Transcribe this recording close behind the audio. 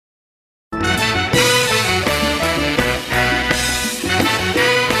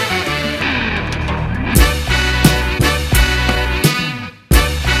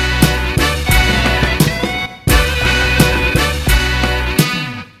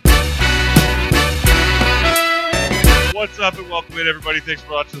What's up, and welcome in, everybody. Thanks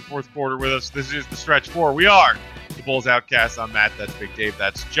for watching the fourth quarter with us. This is the Stretch 4. We are the Bulls Outcast. I'm Matt. That's Big Dave.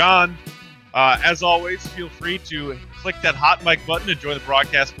 That's John. As always, feel free to click that hot mic button and join the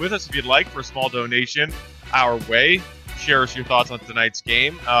broadcast with us if you'd like for a small donation our way. Share us your thoughts on tonight's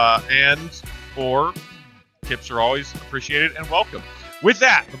game, or tips are always appreciated and welcome. With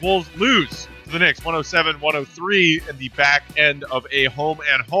that, the Bulls lose to the Knicks 107-103 in the back end of a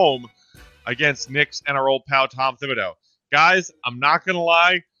home against Knicks and our old pal Tom Thibodeau. Guys, I'm not going to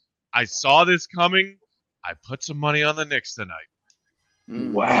lie. I saw this coming. I put some money on the Knicks tonight.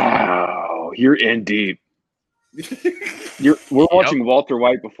 Wow. You're in deep. We're watching Walter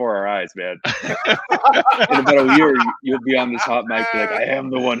White before our eyes, man. In about a year, you'll be on this hot mic like, I am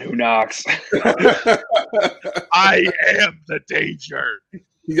the one who knocks. I am the danger.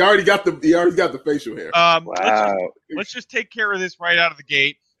 He already got the facial hair. Wow. Let's just take care of this right out of the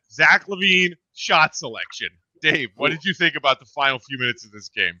gate. Zach LaVine shot selection. Dave, what did you think about the final few minutes of this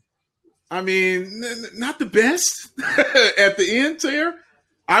game? I mean, not the best at the end there.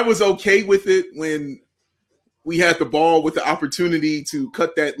 I was okay with it when we had the ball with the opportunity to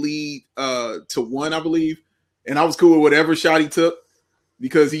cut that lead to 1, I believe. And I was cool with whatever shot he took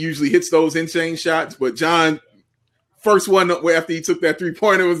because he usually hits those insane shots. But John, first one after he took that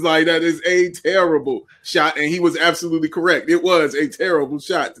three-pointer was like, that is a terrible shot. And he was absolutely correct. It was a terrible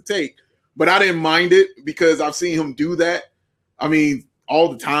shot to take. But I didn't mind it because I've seen him do that. I mean, all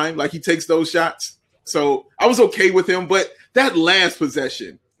the time. Like, he takes those shots. So I was okay with him. But that last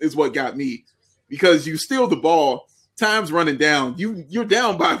possession is what got me. Because you steal the ball, time's running down. You're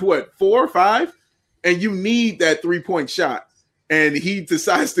down by, 4 or 5? And you need that three-point shot. And he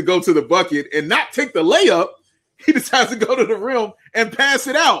decides to go to the bucket and not take the layup. He decides to go to the rim and pass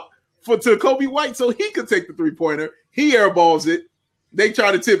it out to Kobe White so he could take the three-pointer. He airballs it. They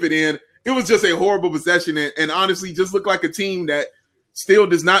try to tip it in. It was just a horrible possession and honestly just looked like a team that still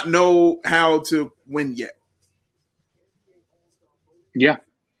does not know how to win yet. Yeah,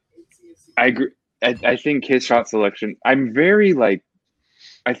 I agree. I think his shot selection, I'm very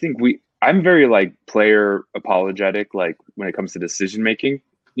player apologetic, like when it comes to decision making,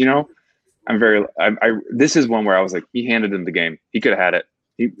 you know? This is one where I was like, he handed him the game. He could have had it.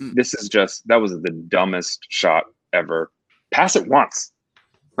 That was the dumbest shot ever. Pass it once.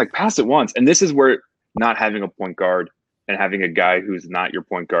 And this is where not having a point guard and having a guy who's not your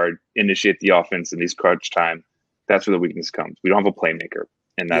point guard initiate the offense in these crunch time, that's where the weakness comes. We don't have a playmaker.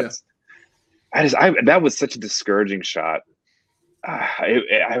 And that was such a discouraging shot.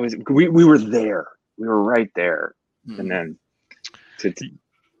 We were there. We were right there. And then to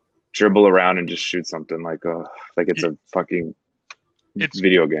dribble around and just shoot something like it's a fucking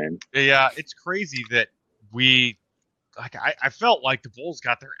video game. Yeah, it's crazy that I felt like the Bulls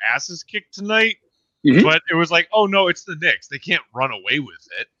got their asses kicked tonight, but it was like, oh no, it's the Knicks. They can't run away with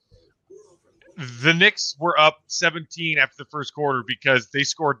it. The Knicks were up 17 after the first quarter because they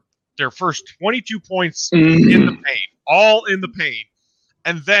scored their first 22 points in the paint, all in the paint,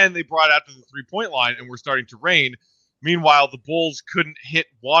 and then they brought out to the three-point line and were starting to rain. Meanwhile, the Bulls couldn't hit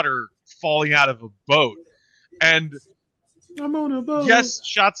water falling out of a boat. And I'm on a boat. Yes,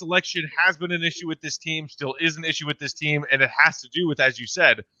 shot selection has been an issue with this team, still is an issue with this team, and it has to do with, as you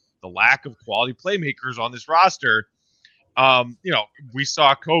said, the lack of quality playmakers on this roster. We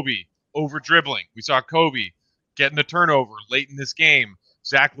saw Kobe over-dribbling. We saw Kobe getting the turnover late in this game.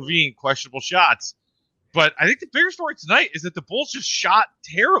 Zach LaVine, questionable shots. But I think the bigger story tonight is that the Bulls just shot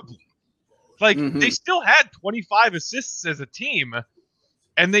terribly. They still had 25 assists as a team,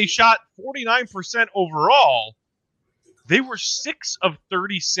 and they shot 49% overall. They were 6 of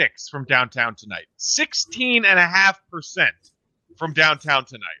 36 from downtown tonight. 16.5% from downtown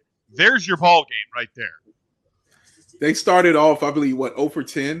tonight. There's your ball game right there. They started off, I believe, 0 for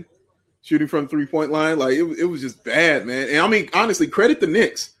 10 shooting from three-point line. Like, it was just bad, man. And I mean, honestly, credit the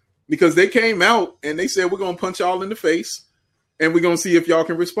Knicks because they came out and they said, we're going to punch y'all in the face and we're going to see if y'all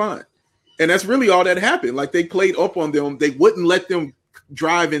can respond. And that's really all that happened. Like, they played up on them. They wouldn't let them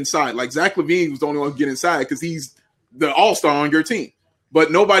drive inside. Like, Zach LaVine was the only one to get inside because he's the all-star on your team.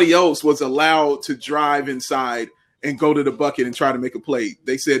 But nobody else was allowed to drive inside and go to the bucket and try to make a play.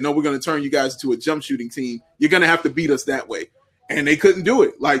 They said, no, we're going to turn you guys into a jump shooting team. You're going to have to beat us that way. And they couldn't do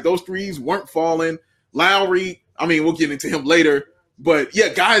it. Like, those threes weren't falling. Lowry, I mean, we'll get into him later. But, yeah,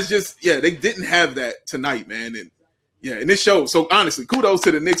 guys they didn't have that tonight, man. And, yeah, and this shows. So, honestly, kudos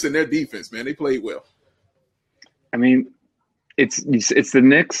to the Knicks and their defense, man. They played well. I mean, it's the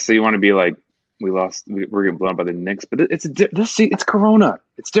Knicks, so you want to be like, we're getting blown by the Knicks, but it's Corona.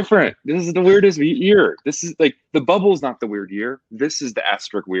 It's different. This is the weirdest year. This is like the bubble's not the weird year. This is the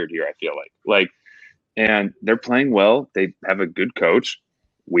asterisk weird year. I feel like and they're playing well. They have a good coach.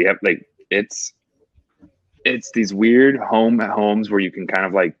 We have like it's these weird homes where you can kind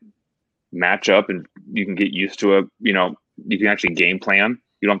of like match up and you can get used to you can actually game plan.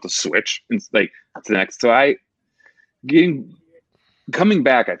 You don't have to switch and like to the next. So coming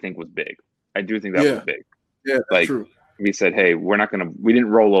back, I think was big. I do think that was big. Yeah, that's like true. We said, hey, we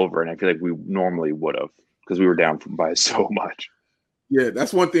didn't roll over, and I feel like we normally would have because we were down by so much. Yeah,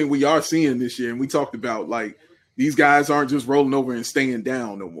 that's one thing we are seeing this year, and we talked about like these guys aren't just rolling over and staying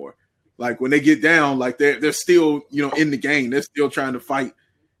down no more. Like when they get down, like they're still in the game. They're still trying to fight.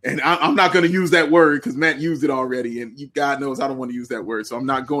 And I'm not going to use that word because Matt used it already, and God knows I don't want to use that word, so I'm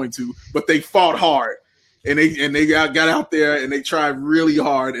not going to. But they fought hard, and they got out there and they tried really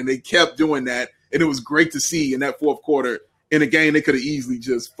hard, and they kept doing that, and it was great to see in that fourth quarter. In a game, they could have easily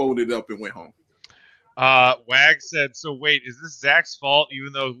just folded up and went home. Wag said, "So wait, is this Zach's fault?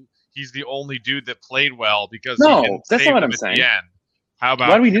 Even though he's the only dude that played well because no, he didn't that's not what I'm saying. How about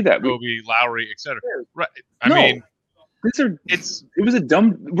why do we do that? Kobe, Lowry, etc. Right? I no. mean." It was a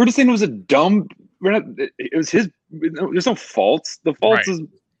dumb. We're just saying it was a dumb. It was his. There's no faults. The faults is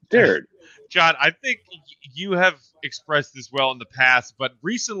Jared. John, I think you have expressed this well in the past, but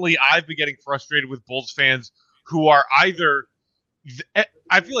recently I've been getting frustrated with Bulls fans who are either.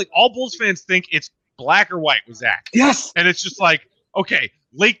 I feel like all Bulls fans think it's black or white with Zach. Yes, and it's just like, okay,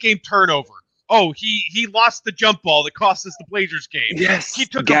 late game turnover. Oh, he lost the jump ball that cost us the Blazers game. Yes, he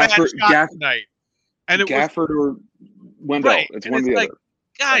took a bad shot tonight, and it Gafford or Wendell. Right. It's and one or the other.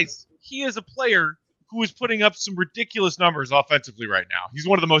 Guys, he is a player who is putting up some ridiculous numbers offensively right now. He's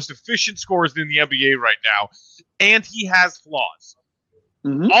one of the most efficient scorers in the NBA right now, and he has flaws.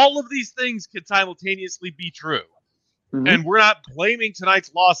 Mm-hmm. All of these things can simultaneously be true. Mm-hmm. And we're not blaming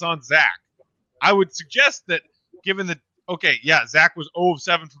tonight's loss on Zach. I would suggest that given that, Zach was 0 of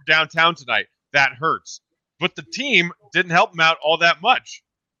 7 from downtown tonight. That hurts. But the team didn't help him out all that much.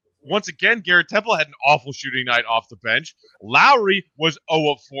 Once again, Garrett Temple had an awful shooting night off the bench. Lowry was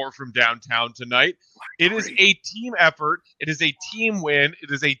 0 of 4 from downtown tonight. It is a team effort. It is a team win.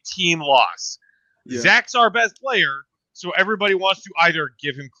 It is a team loss. Yeah. Zach's our best player, so everybody wants to either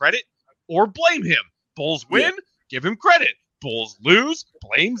give him credit or blame him. Bulls win, give him credit. Bulls lose,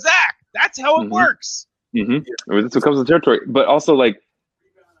 blame Zach. That's how it works. Mm-hmm. That's what comes with the territory. But also, like,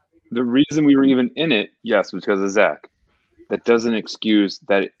 the reason we were even in it, yes, was because of Zach. That doesn't excuse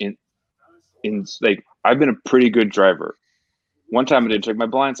that in like I've been a pretty good driver. One time I didn't check my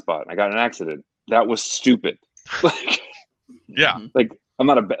blind spot. I got in an accident. That was stupid. Like, like I'm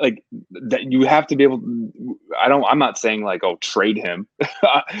not like that. You have to be able. I'm not saying like, oh, trade him.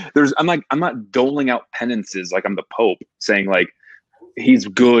 I'm not doling out penances like I'm the Pope, saying like he's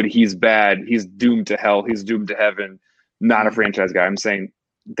good, he's bad, he's doomed to hell, he's doomed to heaven. Not a franchise guy. I'm saying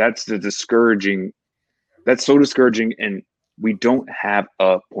that's discouraging. That's so discouraging, and we don't have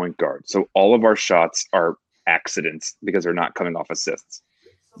a point guard. So all of our shots are accidents because they're not coming off assists.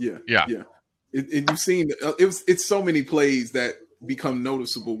 Yeah. You've seen it's so many plays that become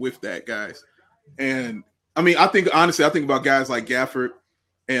noticeable with that, guys. And I mean, I think about guys like Gafford,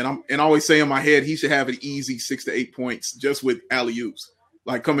 and I always say in my head he should have an easy 6 to 8 points just with alley-oops,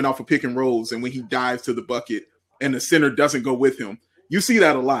 like coming off of pick and rolls, and when he dives to the bucket and the center doesn't go with him. You see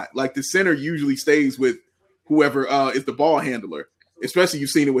that a lot. Like the center usually stays with whoever is the ball handler, especially you've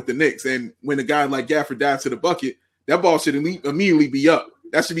seen it with the Knicks. And when a guy like Gafford dives to the bucket, that ball should immediately be up.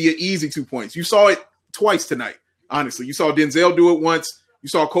 That should be an easy 2 points. You saw it twice tonight, honestly. You saw Denzel do it once. You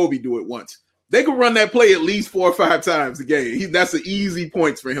saw Kobe do it once. They could run that play at least 4 or 5 times a game. That's an easy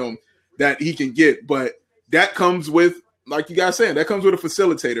points for him that he can get. But that comes with, like you guys saying, that comes with a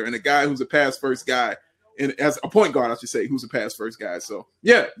facilitator and a guy who's a pass-first guy. And as a point guard, I should say, who's a pass-first guy. So,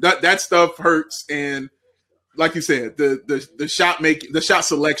 yeah, that stuff hurts. And like you said, the shot making, the shot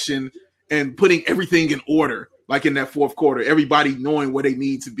selection, and putting everything in order, like in that fourth quarter, everybody knowing where they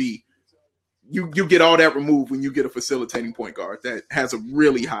need to be. You get all that removed when you get a facilitating point guard that has a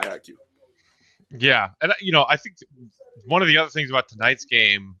really high IQ. Yeah, and I think one of the other things about tonight's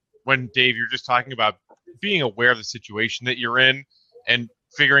game, when Dave, you're just talking about being aware of the situation that you're in and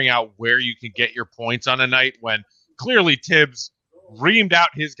figuring out where you can get your points on a night when clearly Tibbs reamed out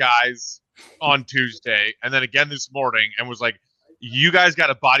his guys on Tuesday and then again this morning and was like, you guys got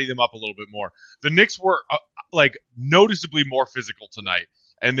to body them up a little bit more. The Knicks were like noticeably more physical tonight,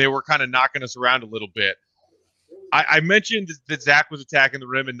 and they were kind of knocking us around a little bit. I mentioned that Zach was attacking the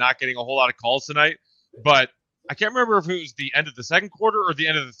rim and not getting a whole lot of calls tonight, but I can't remember if it was the end of the second quarter or the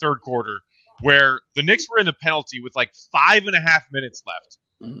end of the third quarter where the Knicks were in a penalty with like 5.5 minutes left.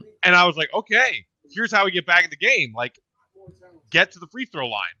 Mm-hmm. And I was like, okay, here's how we get back in the game. Like, get to the free throw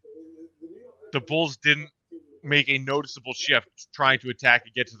line. the Bulls didn't make a noticeable shift trying to attack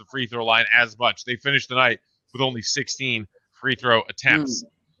and get to the free throw line as much. They finished the night with only 16 free throw attempts.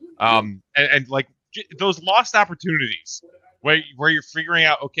 And like those lost opportunities where you're figuring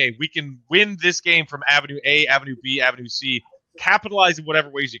out, okay, we can win this game from Avenue A, Avenue B, Avenue C, capitalize in whatever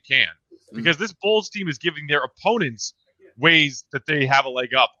ways you can. Because this Bulls team is giving their opponents ways that they have a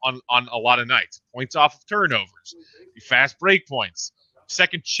leg up on a lot of nights. Points off of turnovers, fast break points,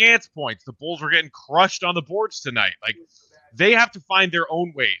 second chance points. The Bulls were getting crushed on the boards tonight. Like, they have to find their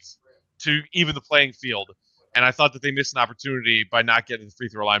own ways to even the playing field. And I thought that they missed an opportunity by not getting the free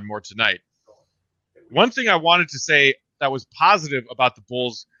throw line more tonight. One thing I wanted to say that was positive about the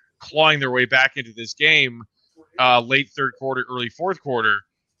Bulls clawing their way back into this game late third quarter, early fourth quarter,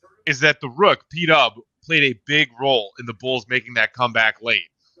 is that the Rook, P-Dub, played a big role in the Bulls making that comeback late.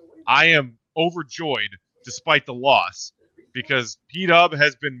 I am overjoyed despite the loss because P-Dub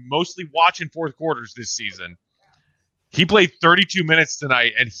has been mostly watching fourth quarters this season. He played 32 minutes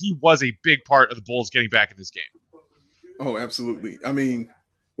tonight, and he was a big part of the Bulls getting back in this game. Oh, absolutely. I mean,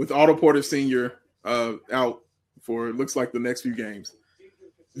 with Otto Porter Sr. Out for it looks like the next few games,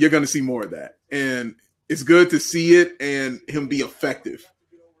 you're going to see more of that. And it's good to see it and him be effective,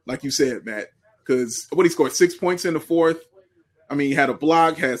 like you said, Matt, because he scored 6 points in the fourth. I mean, he had a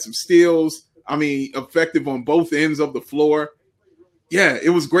block, had some steals. I mean, effective on both ends of the floor. Yeah, it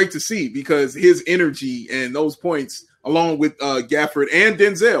was great to see because his energy and those points, along with Gafford and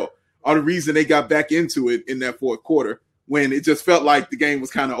Denzel, are the reason they got back into it in that fourth quarter when it just felt like the game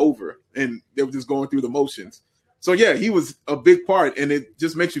was kind of over and they were just going through the motions. So, yeah, he was a big part, and it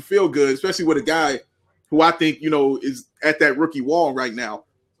just makes you feel good, especially with a guy who I think, is at that rookie wall right now.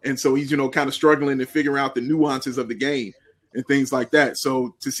 And so he's, kind of struggling to figure out the nuances of the game and things like that.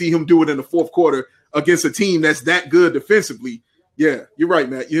 So to see him do it in the fourth quarter against a team that's that good defensively, yeah, you're right,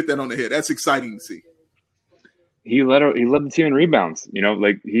 Matt. You hit that on the head. That's exciting to see. He led the team in rebounds.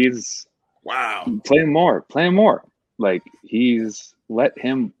 He's playing more. Like he's let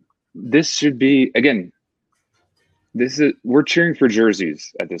him. This should be again. We're cheering for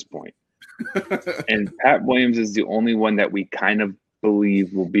jerseys at this point, and Pat Williams is the only one that we kind of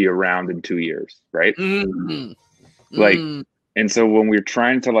believe will be around in 2 years, right? Mm-hmm. And so when we're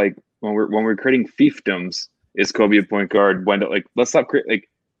trying to when we're creating fiefdoms, is Kobe a point guard? Wendell, let's stop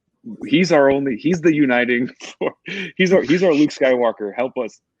he's the uniting for, he's our Luke Skywalker. Help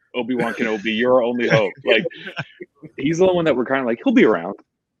us, Obi-Wan Kenobi. You're our only hope. He's the one that we're kind of he'll be around.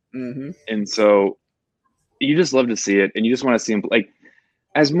 Mm-hmm. And so you just love to see it, and you just want to see him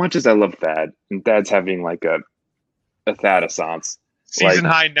as much as I love Thad, and Thad's having a Thad-assance. Season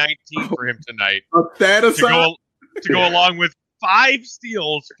high 19 for him tonight. A Thad-assance? To go along with 5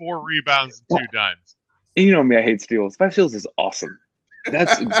 steals, 4 rebounds, and 2 dimes. And you know me, I hate steals. 5 steals is awesome.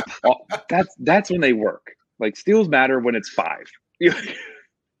 That's when they work. Steals matter when it's 5.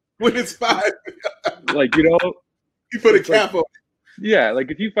 When it's 5. You put a cap on it. Yeah,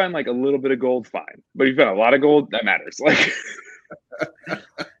 if you find a little bit of gold, fine. But if you find a lot of gold, that matters.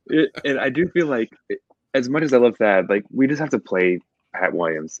 And I do feel as much as I love that, we just have to play Pat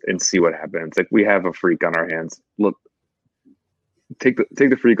Williams and see what happens. We have a freak on our hands. Look, take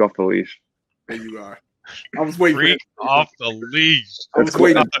the freak off the leash. There you are. I was waiting. Freak off the leash. I was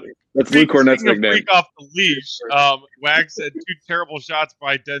waiting. That's Luke Cornett's nickname. Freak off the leash. Wags said 2 terrible shots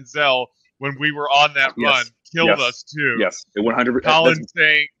by Denzel when we were on that run. Killed us too. Yes, 100%. Colin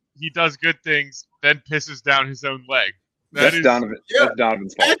saying he does good things, then pisses down his own leg. That's Donovan. Yeah, that's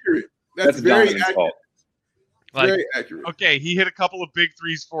Donovan's fault. Accurate. That's very Donovan's accurate. fault. Very accurate. Okay, he hit a couple of big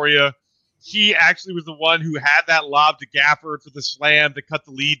threes for you. He actually was the one who had that lob to Gafford for the slam to cut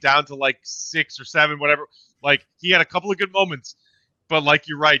the lead down to 6 or 7, whatever. He had a couple of good moments. But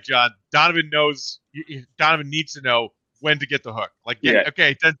you're right, John. Donovan needs to know when to get the hook.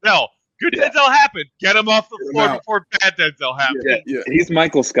 Okay, Denzel. Good Denzel happened. Get him off the floor before bad Denzel happened. Yeah. He's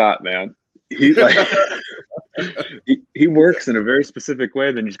Michael Scott, man. He's he works in a very specific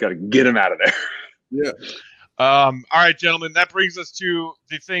way, then you just got to get him out of there. Yeah. All right, gentlemen, that brings us to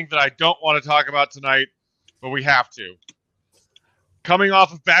the thing that I don't want to talk about tonight, but we have to. Coming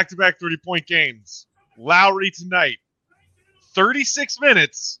off of back-to-back 30-point games, Lowry tonight, 36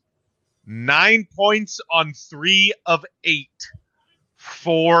 minutes, 9 points on 3 of 8,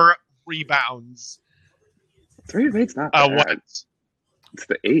 4 rebounds. 3 of 8's not bad. What? It's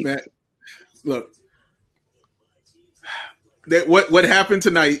the 8. Man, look, what happened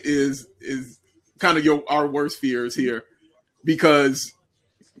tonight is kind of our worst fears here, because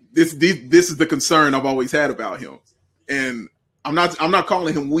this is the concern I've always had about him, and I'm not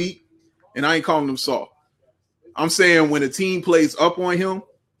calling him weak, and I ain't calling him soft. I'm saying when a team plays up on him,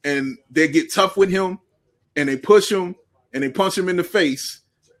 and they get tough with him and they push him and they punch him in the face,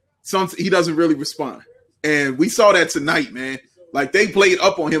 he doesn't really respond. And we saw that tonight, man. Like, they played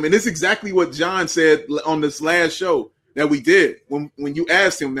up on him. And it's exactly what John said on this last show that we did. When you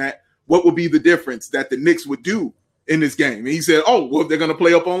asked him that, what would be the difference that the Knicks would do in this game? And he said, oh, well, they're going to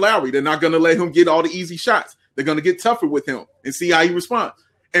play up on Lowry. They're not going to let him get all the easy shots. They're going to get tougher with him and see how he responds.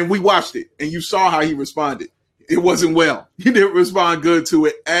 And we watched it, and you saw how he responded. It wasn't well. He didn't respond good to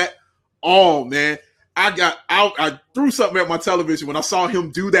it at all, man. I threw something at my television when I saw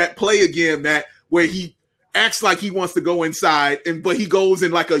him do that play again, Matt, where he acts like he wants to go inside, but he goes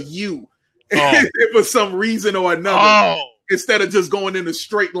in like a U for some reason or another, instead of just going in a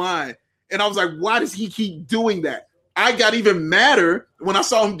straight line. And I was like, why does he keep doing that? I got even madder when I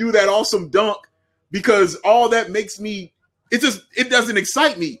saw him do that awesome dunk, because all that makes me, it doesn't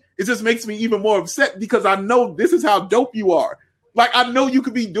excite me. It just makes me even more upset, because I know this is how dope you are. Like, I know you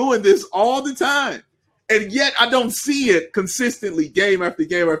could be doing this all the time. And yet I don't see it consistently game after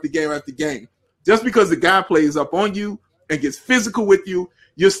game after game after game. Just because the guy plays up on you and gets physical with you,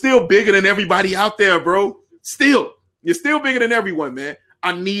 you're still bigger than everybody out there, bro. You're still bigger than everyone, man.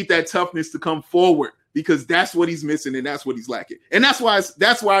 I need that toughness to come forward, because that's what he's missing and that's what he's lacking. And that's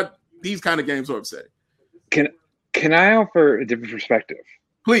why these kind of games are upsetting. Can I offer a different perspective?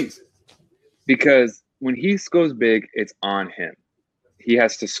 Please. Because when he goes big, it's on him. He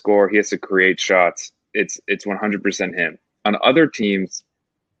has to score. He has to create shots. It's 100% him. On other teams,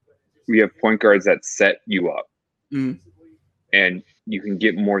 we have point guards that set you up, and you can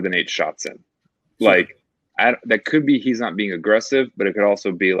get more than 8 shots in. Like, that could be he's not being aggressive, but it could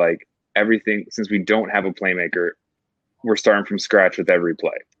also be like everything. Since we don't have a playmaker, we're starting from scratch with every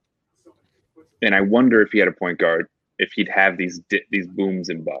play. And I wonder if he had a point guard, if he'd have these booms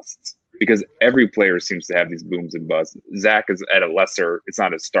and busts, because every player seems to have these booms and busts. Zach is at a lesser; it's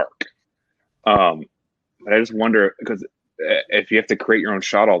not as stark. But I just wonder, because if you have to create your own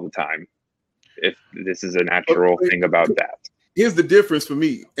shot all the time, if this is a natural thing about that. Here's the difference for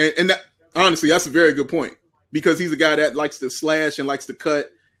me. And that, honestly, that's a very good point, because he's a guy that likes to slash and likes to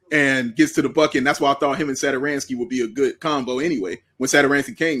cut and gets to the bucket. And that's why I thought him and Satoransky would be a good combo anyway when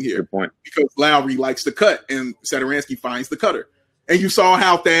Satoransky came here. Good point. Because Lowry likes to cut and Satoransky finds the cutter. And you saw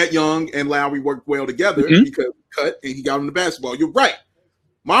how Thad Young and Lowry worked well together because he cut and he got him the basketball. You're right.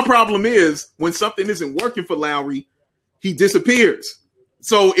 My problem is when something isn't working for Lowry, he disappears.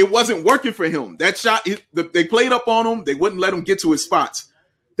 So it wasn't working for him. That shot, they played up on him. They wouldn't let him get to his spots.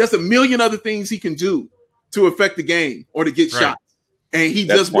 There's a million other things he can do to affect the game or to get shots. And he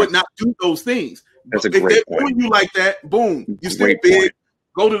just would not do those things. That's a if great they're point. doing you like that, boom, you're still Great big. point.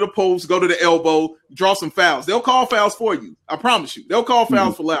 Go to the post, go to the elbow, draw some fouls. They'll call fouls for you. I promise you. They'll call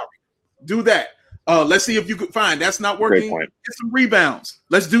fouls for Lowry. Do that. Let's see if you could find that's not working. Get some rebounds.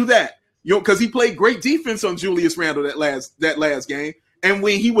 Let's do that. Because he played great defense on Julius Randle that last game. And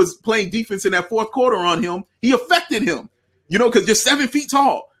when he was playing defense in that fourth quarter on him, he affected him. Because you're 7 feet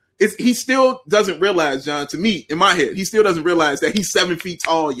tall. He still doesn't realize, John, to me, in my head, he still doesn't realize that he's 7 feet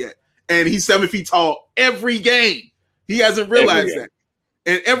tall yet. And he's 7 feet tall every game. He hasn't realized that.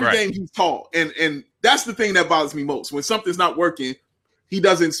 And every game he's tall. And that's the thing that bothers me most. When something's not working, he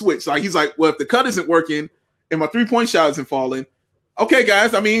doesn't switch. Like, he's like, well, if the cut isn't working and my 3-point shot isn't falling, okay,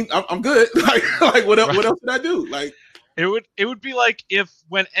 guys, I mean, I'm good. like what else did I do? Like, it would be like if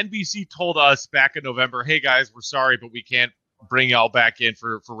when NBC told us back in November, hey guys, we're sorry, but we can't bring y'all back in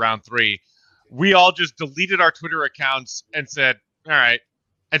for round 3. We all just deleted our Twitter accounts and said, all right,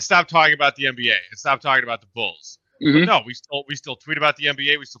 and stopped talking about the NBA and stopped talking about the Bulls. But no, we still tweet about the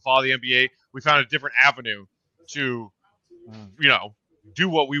NBA. We still follow the NBA. We found a different avenue to, do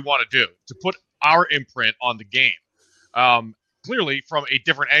what we want to do, to put our imprint on the game. Clearly from a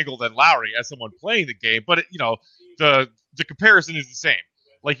different angle than Lowry as someone playing the game. But, the comparison is the same.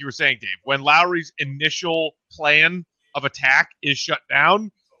 Like you were saying, Dave, when Lowry's initial plan of attack is shut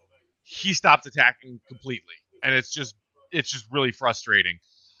down, he stopped attacking completely. And it's just really frustrating.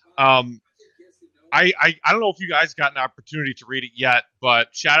 I don't know if you guys got an opportunity to read it yet, but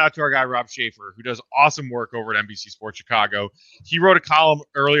shout out to our guy, Rob Schaefer, who does awesome work over at NBC Sports Chicago. He wrote a column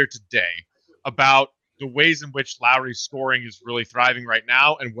earlier today about the ways in which Lowry's scoring is really thriving right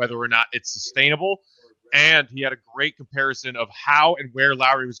now and whether or not it's sustainable. And he had a great comparison of how and where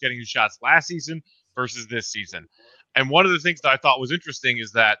Lowry was getting his shots last season versus this season. And one of the things that I thought was interesting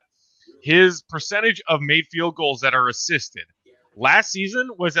is that his percentage of made field goals that are assisted last season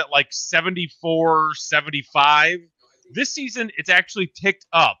was at like 74, 75. This season, it's actually ticked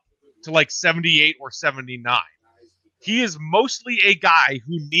up to like 78 or 79. He is mostly a guy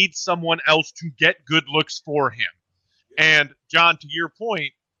who needs someone else to get good looks for him. And John, to your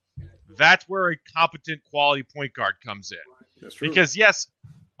point, That's where a competent quality point guard comes in. That's true. Because yes,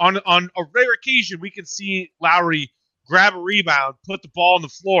 on a rare occasion we can see Lowry grab a rebound, put the ball on the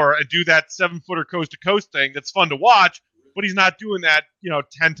floor, and do that 7-footer coast to coast thing. That's fun to watch, but he's not doing that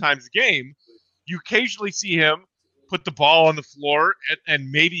 10 times a game. You occasionally see him put the ball on the floor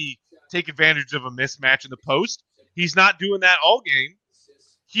and maybe take advantage of a mismatch in the post. He's not doing that all game.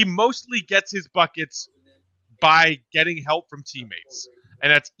 He mostly gets his buckets by getting help from teammates.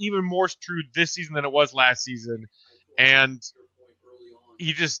 And that's even more true this season than it was last season. And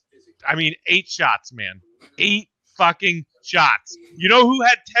he 8 shots, man. 8 fucking shots. You know who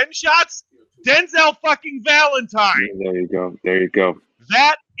had 10 shots? Denzel fucking Valentine. There you go.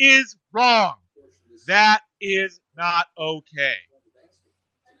 That is wrong. That is not okay.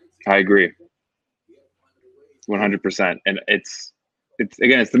 I agree. 100%. And it's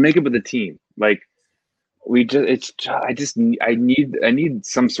again, it's the makeup of the team. Like I need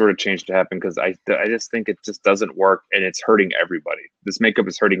some sort of change to happen because I just think it just doesn't work and it's hurting everybody. This makeup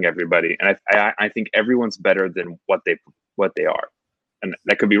is hurting everybody, and I think everyone's better than what they are, and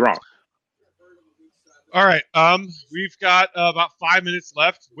that could be wrong. All right, we've got about 5 minutes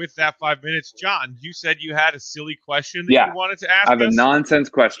left. With that 5 minutes, John, you said you had a silly question that you wanted to ask. I have a nonsense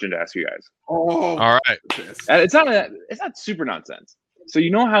question to ask you guys. Oh, all right. It's not super nonsense. So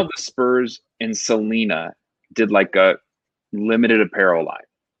you know how the Spurs in Selena did like a limited apparel line?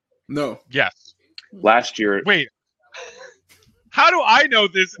 No. Yes. Last year. Wait. How do I know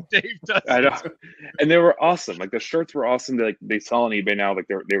this? And Dave does. I know. And they were awesome. Like the shirts were awesome. They sell on eBay now. Like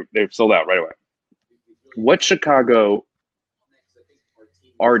they're sold out right away. What Chicago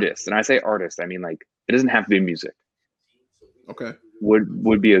artist, and I say artist, I mean like it doesn't have to be music. Okay.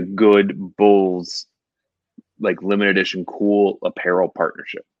 Would be a good Bulls like limited edition cool apparel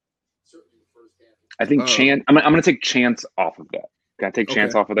partnership. I think Chance. I'm gonna take Chance off of that. Can I take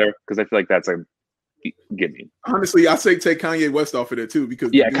Chance off of there because I feel like that's a gimme. Honestly, I say take Kanye West off of there too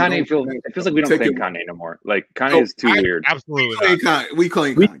because Kanye feels like we don't claim Kanye no more. Like Kanye is too weird. Absolutely, we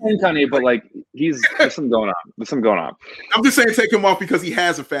claim Kanye, but like there's something going on. I'm just saying take him off because he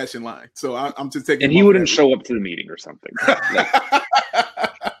has a fashion line. So I'm just taking. And he wouldn't show up to the meeting or something.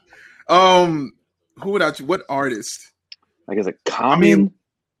 Who would I choose? What artist? Like is it Common?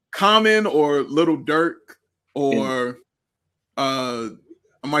 Common or Little Durk or I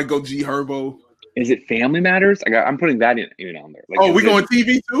might go G Herbo. Is it Family Matters? I'm putting that in on there. Like, we going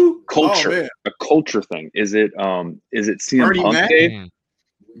TV too? Culture, a culture thing. Is it CM Bernie Punk? Mac? Dave?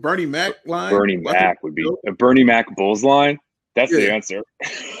 Bernie Mac line. Bernie Mac would be a Bernie Mac Bulls line. That's the answer.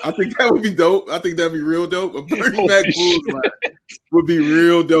 I think that would be dope. I think that'd be real dope. A Bernie Mac Bulls line would be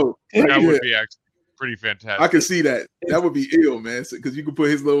real dope. That would be actually pretty fantastic. I can see that. That would be ill, man. Because you could put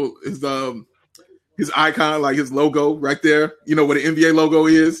his icon, like his logo, right there. You know what the NBA logo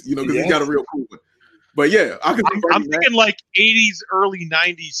is. You know, because he's got a real cool one. But yeah, I'm thinking like 80s, early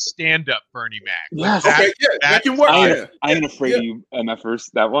 90s stand-up Bernie Mac. Yes. Okay, that can work. I ain't afraid of you,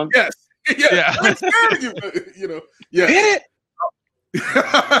 MFers. That one. Yes. Yeah. I'm scared of you. Yeah. Hit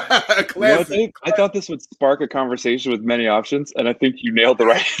it. Classic. I thought this would spark a conversation with many options, and I think you nailed the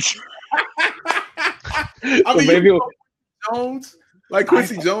right answer. I mean, maybe Jones, like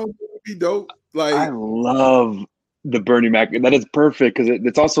Quincy Jones would be dope. Like I love the Bernie Mac. That is perfect because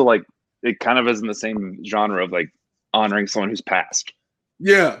it's also like it kind of is in the same genre of like honoring someone who's passed.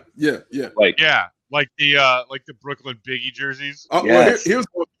 Yeah. Like the Brooklyn Biggie jerseys. Well, here's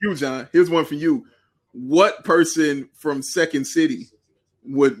one for you, John. Here's one for you. What person from Second City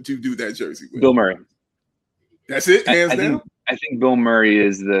would you do that jersey with? Bill Murray. That's it, hands down. I think Bill Murray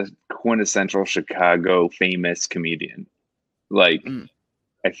is the quintessential Chicago famous comedian. Like,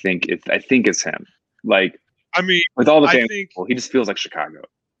 I think it's him. Like, I mean, with all the famous people, he just feels like Chicago.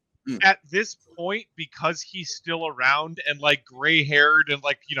 At this point, because he's still around and like gray-haired, and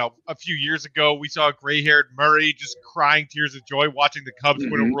like a few years ago we saw a gray-haired Murray just crying tears of joy watching the Cubs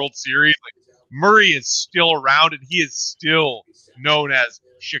win a World Series. Like, Murray is still around and he is still known as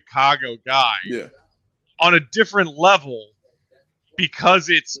Chicago guy. Yeah. On a different level, because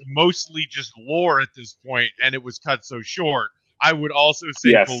it's mostly just lore at this point and it was cut so short. I would also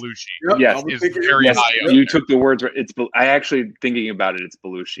say Belushi. Yes, is very high up you there. took the words right. I actually thinking about it. It's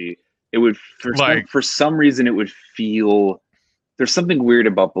Belushi. It would for some reason it would feel. There's something weird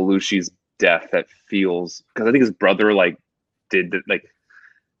about Belushi's death that feels because I think his brother did like.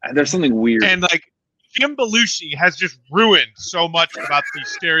 There's something weird and Jim Belushi has just ruined so much about the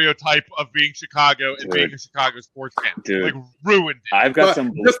stereotype of being Chicago and being a Chicago sports fan. Dude. Ruined it. I've got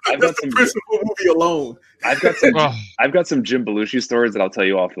some principal movie alone. I've got some Jim Belushi stories that I'll tell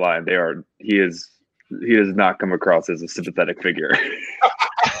you offline. He does not come across as a sympathetic figure.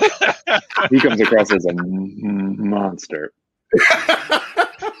 He comes across as a monster.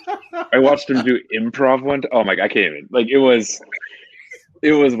 I watched him do improv one. Oh my god, I can't even. Like it was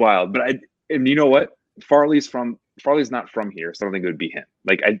wild. But and you know what? Farley's not from here, so I don't think it would be him.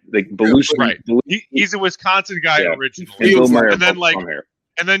 Like Belushi, right? Belushi, He's a Wisconsin guy originally, and Bill Murray and then from here.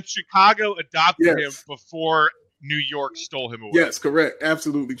 And then Chicago adopted him before New York stole him away. Yes, correct.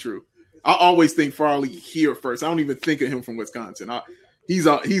 Absolutely true. I always think Farley here first. I don't even think of him from Wisconsin.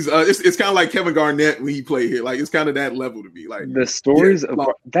 It's kind of like Kevin Garnett when he played here. Like it's kind of that level to me. Like the stories of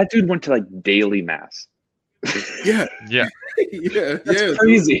that dude went to like daily mass. Yeah. That's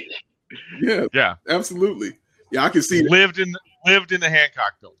crazy. Yeah, absolutely. Yeah, I can see lived in the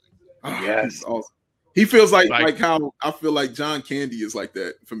Hancock building. Oh, yes, awesome. He feels like how I feel like John Candy is like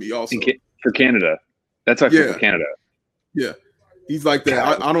that for me also. For Canada. That's how I feel for Canada. Yeah. He's like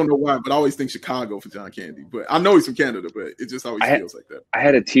that. I don't know why, but I always think Chicago for John Candy. But I know he's from Canada, but it just always feels like that. I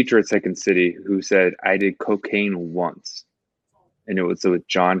had a teacher at Second City who said, I did cocaine once. And it was with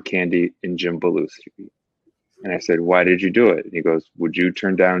John Candy and Jim Belushi. And I said, why did you do it? And he goes, would you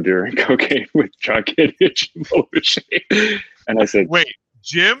turn down doing cocaine with John Candy and Jim Belushi? And I said, wait,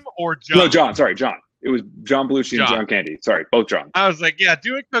 Jim or John? No, John. Sorry, John. It was John Belushi and John Candy. Sorry, both John. I was like, yeah,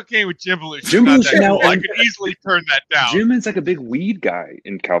 doing cocaine with Jim Belushi. Jim Belushi now, I could easily turn that down. Jim is like a big weed guy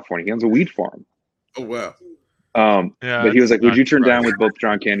in California. He owns a weed farm. Oh, wow. But he was like, would you turn down with both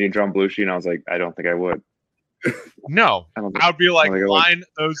John Candy and John Belushi? And I was like, I don't think I would. No. I would be like, line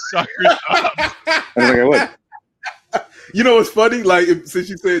those suckers up. I don't think I would. You know what's funny? Like, since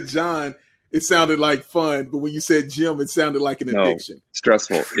you said John, it sounded like fun. But when you said Jim, it sounded like an addiction.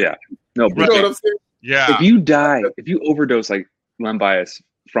 Stressful. Yeah. No, you know what I'm saying? Yeah. If you overdose like Len Bias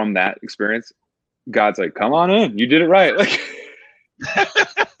from that experience, God's like, come on in. You did it right. Like,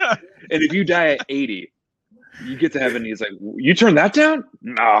 and if you die at 80, you get to heaven. He's like, you turn that down?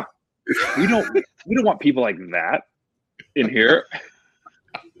 Nah, we don't want people like that in here.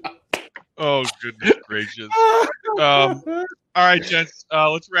 Oh, goodness gracious. All right, gents,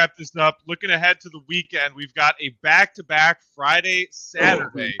 let's wrap this up. Looking ahead to the weekend, we've got a back-to-back Friday,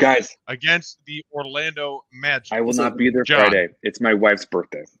 Saturday guys against the Orlando Magic. I will not be there Friday. It's my wife's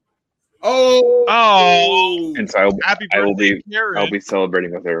birthday. Oh! And so happy birthday, Karen. I'll be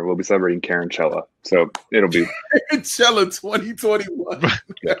celebrating with her. We'll be celebrating Karen Chella. So it'll be Chella 2021.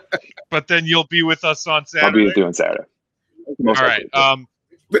 But then you'll be with us on Saturday. I'll be with you on Saturday. All right.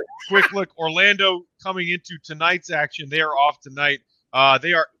 Quick look, Orlando coming into tonight's action. They are off tonight.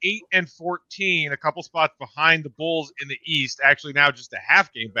 They are 8-14, a couple spots behind the Bulls in the East. Actually, now just a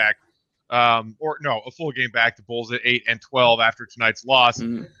half game back, a full game back. The Bulls at 8-12 after tonight's loss.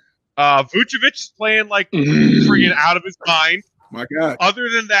 Vucevic is playing like freaking out of his mind. My God. Other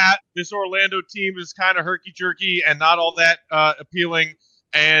than that, this Orlando team is kind of herky-jerky and not all that appealing.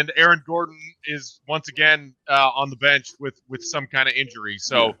 And Aaron Gordon is once again on the bench with some kind of injury.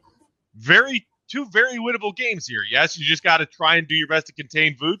 So two very winnable games here. Yes, you just got to try and do your best to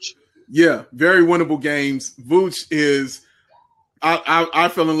contain Vooch. Yeah, very winnable games. Vooch is I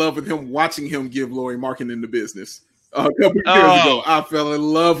fell in love with him watching him give Lauri Markkanen the business. A couple of years ago, I fell in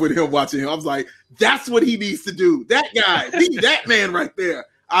love with him watching him. I was like, that's what he needs to do. That guy, that man right there.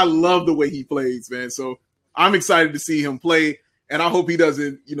 I love the way he plays, man. So I'm excited to see him play. And I hope he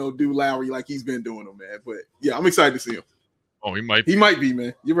doesn't, do Lowry like he's been doing him, man. But yeah, I'm excited to see him. Oh, he might be. He might be,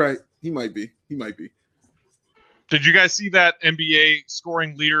 man. You're right. He might be. Did you guys see that NBA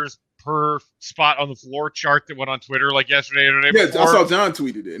scoring leaders per spot on the floor chart that went on Twitter like yesterday or the day before? I saw John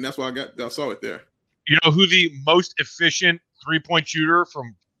tweeted it, and that's why I saw it there. You know who the most efficient three-point shooter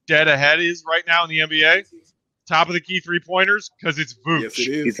from dead ahead is right now in the NBA? Top of the key three-pointers? Because it's Vooch. Yes, it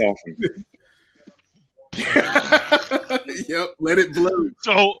is. He's awesome. Yep, let it blow.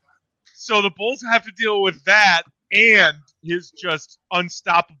 So the Bulls have to deal with that and his just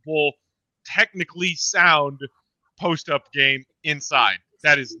unstoppable, technically sound post-up game inside.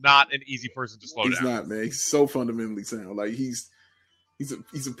 That is not an easy person to slow down. He's not, man. He's so fundamentally sound. Like he's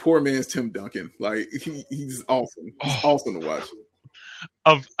a poor man's Tim Duncan. Like he's awesome. He's awesome to watch.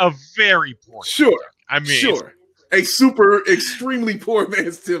 A very poor. Sure. I mean, sure. A super extremely poor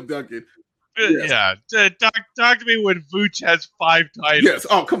man's Tim Duncan. Yes. Yeah. Talk to me when Vooch has 5 titles. Yes.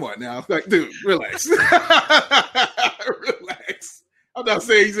 Oh, come on now. Like, dude, relax. Relax. I'm not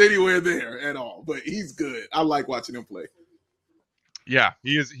saying he's anywhere there at all, but he's good. I like watching him play. Yeah,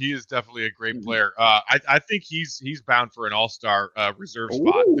 he is definitely a great player. I think he's bound for an all-star reserve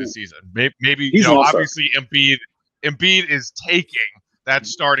spot this season. Maybe obviously Embiid is taking that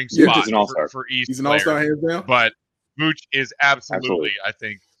starting spot for East. He's an all-star hands down. But Vooch is absolutely, I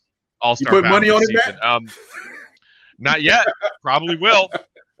think, all-star. You put money on it, Matt? Not yet. Probably will.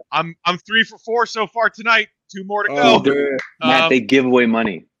 I'm 3 for 4 so far tonight. 2 more to Oh, go. man. Matt, they give away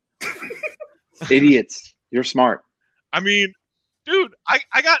money. Idiots. You're smart. I mean, dude,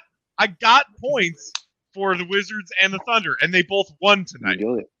 I got points for the Wizards and the Thunder, and they both won tonight.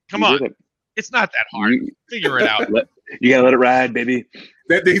 You did it. Come You on. did it. It's not that hard. Figure it out. You gotta let it ride, baby.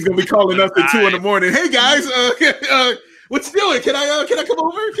 That day he's gonna be calling up at 2 a.m. Hey guys, what's doing? Can I come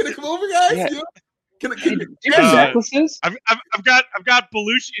over? Can I come over, guys? Yeah. You know? Can Do you have necklaces? I've got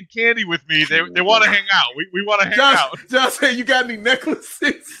Belushi and Candy with me. They want to hang out. We want to hang out. Josh, hey, you got any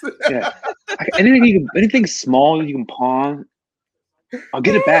necklaces? Yeah. Anything small you can pawn. I'll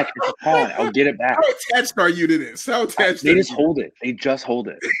get it back. It's a pawn. I'll get it back. How attached are you to this? How attached? They just hold it. They just hold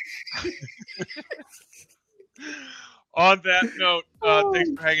it. On that note,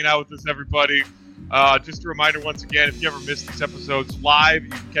 thanks for hanging out with us, everybody. Just a reminder once again, if you ever missed these episodes live, you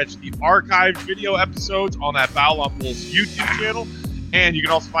can catch the archived video episodes on that Foul on Bulls YouTube channel. And you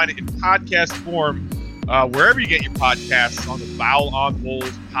can also find it in podcast form wherever you get your podcasts on the Foul on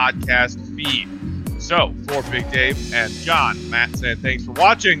Bulls podcast feed. So, for Big Dave and John, Matt saying thanks for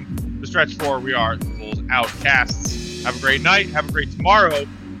watching The Stretch 4. We are the Bulls Outcasts. Have a great night. Have a great tomorrow.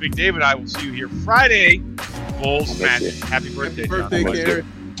 Big Dave and I will see you here Friday. Bulls Magic. Happy birthday, John. Happy birthday, Gary.